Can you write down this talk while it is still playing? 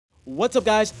What's up,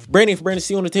 guys? Brandon from Brandon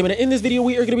Steel Entertainment, and in this video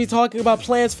we are going to be talking about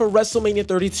plans for WrestleMania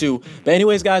 32. But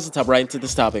anyways, guys, let's hop right into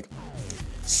this topic.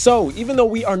 So, even though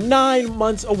we are 9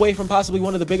 months away from possibly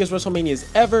one of the biggest WrestleManias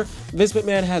ever, Vince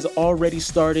McMahon has already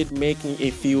started making a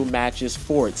few matches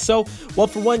for it. So, well,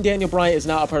 for one, Daniel Bryan is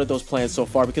not a part of those plans so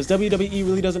far because WWE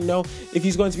really doesn't know if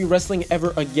he's going to be wrestling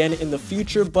ever again in the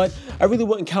future, but I really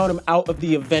wouldn't count him out of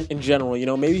the event in general. You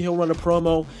know, maybe he'll run a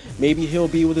promo, maybe he'll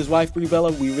be with his wife Brie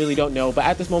Bella, we really don't know, but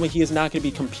at this moment he is not going to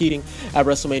be competing at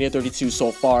WrestleMania 32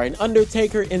 so far. And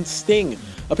Undertaker and Sting,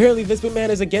 apparently Vince McMahon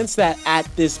is against that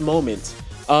at this moment.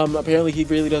 Apparently he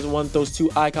really doesn't want those two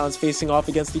icons facing off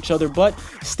against each other, but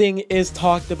Sting is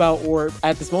talked about, or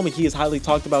at this moment he is highly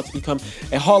talked about to become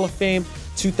a Hall of Fame.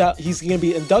 He's going to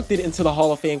be inducted into the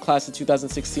Hall of Fame class of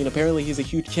 2016. Apparently he's a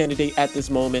huge candidate at this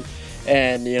moment,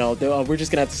 and you know, we're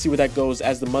just gonna have to see where that goes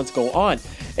as the months go on.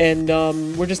 And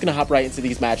we're just gonna hop right into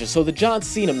these matches. So the John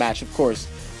Cena match, of course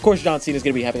John Cena is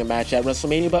going to be having a match at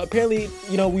WrestleMania, but apparently,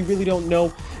 you know, we really don't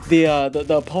know the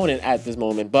opponent at this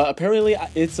moment. But apparently,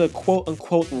 it's a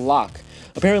quote-unquote lock.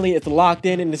 Apparently, it's locked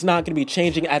in, and it's not going to be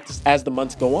changing as the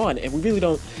months go on. And we really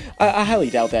don't. I highly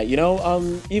doubt that. You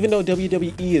know, even though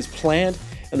WWE is planned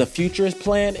and the future is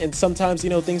planned, and sometimes,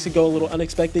 you know, things can go a little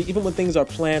unexpected. Even when things are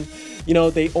planned, you know,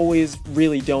 they always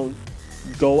really don't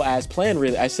go as planned.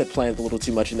 Really, I said planned a little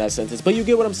too much in that sentence, but you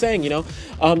get what I'm saying. You know,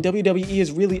 WWE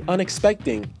is really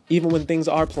unexpected even when things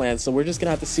are planned, so we're just gonna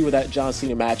have to see where that John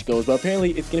Cena match goes. But apparently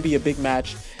it's gonna be a big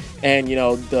match, and you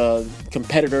know, the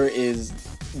competitor is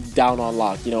down on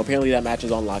lock. You know, apparently that match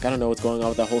is on lock. I don't know what's going on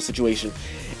with that whole situation.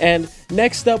 And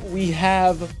next up we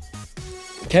have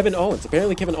Kevin Owens.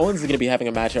 Apparently Kevin Owens is gonna be having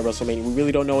a match at WrestleMania. We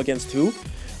really don't know against who,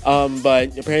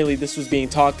 but apparently this was being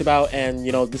talked about, and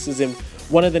you know, this is in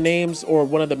one of the names or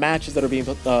one of the matches that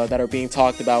are being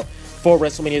talked about for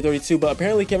WrestleMania 32. But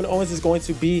apparently Kevin Owens is going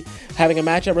to be having a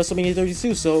match at WrestleMania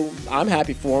 32, so I'm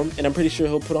happy for him, and I'm pretty sure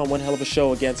he'll put on one hell of a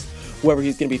show against whoever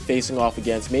he's going to be facing off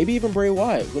against. Maybe even Bray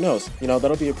Wyatt. Who knows? You know,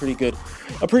 that'll be a pretty good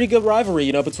rivalry,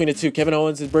 you know, between the two. Kevin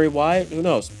Owens and Bray Wyatt. Who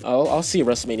knows? I'll see a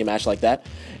WrestleMania match like that.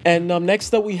 And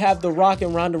next up we have The Rock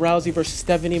and Ronda Rousey versus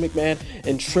Stephanie McMahon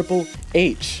and Triple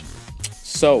H.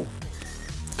 So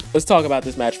let's talk about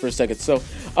this match for a second. So,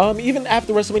 even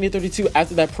after WrestleMania 32,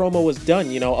 after that promo was done,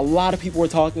 you know, a lot of people were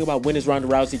talking about when is Ronda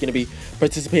Rousey going to be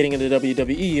participating in the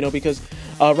WWE, you know, because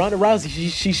Ronda Rousey,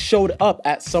 she showed up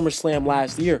at SummerSlam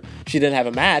last year. She didn't have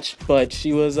a match, but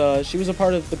she was a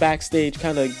part of the backstage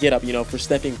kind of get up, you know, for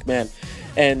Stephanie McMahon.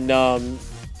 And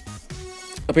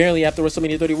apparently after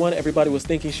WrestleMania 31, everybody was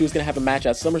thinking she was going to have a match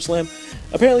at SummerSlam.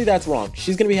 Apparently that's wrong.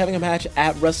 She's going to be having a match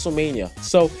at WrestleMania.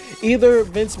 So either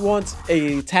Vince wants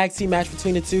a tag team match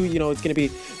between the two, you know, it's going to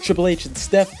be Triple H and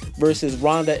Steph versus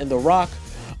Ronda and The Rock,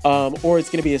 or it's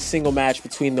going to be a single match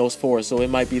between those four. So it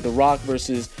might be The Rock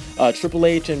versus Triple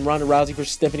H and Ronda Rousey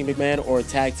versus Stephanie McMahon, or a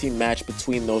tag team match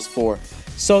between those four.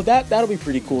 So that'll be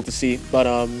pretty cool to see.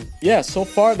 But yeah, so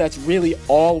far that's really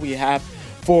all we have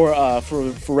for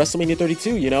WrestleMania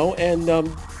 32, you know.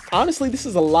 And honestly, this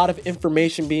is a lot of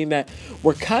information, being that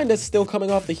we're kind of still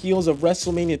coming off the heels of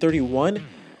WrestleMania 31.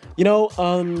 You know,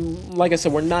 like I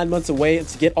said, we're 9 months away, and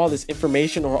to get all this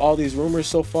information or all these rumors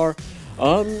so far,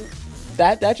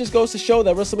 that just goes to show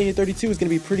that WrestleMania 32 is going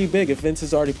to be pretty big if Vince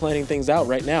is already planning things out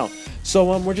right now.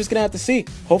 So we're just going to have to see.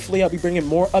 Hopefully I'll be bringing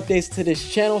more updates to this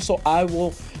channel, so I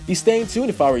will be staying tuned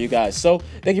if I were you guys. So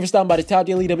thank you for stopping by the Top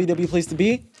Daily WWE place to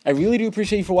be. I really do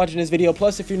appreciate you for watching this video.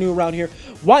 Plus, if you're new around here,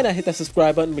 why not hit that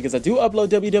subscribe button, because I do upload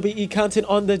WWE content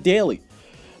on the daily.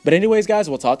 But anyways, guys,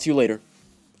 we'll talk to you later.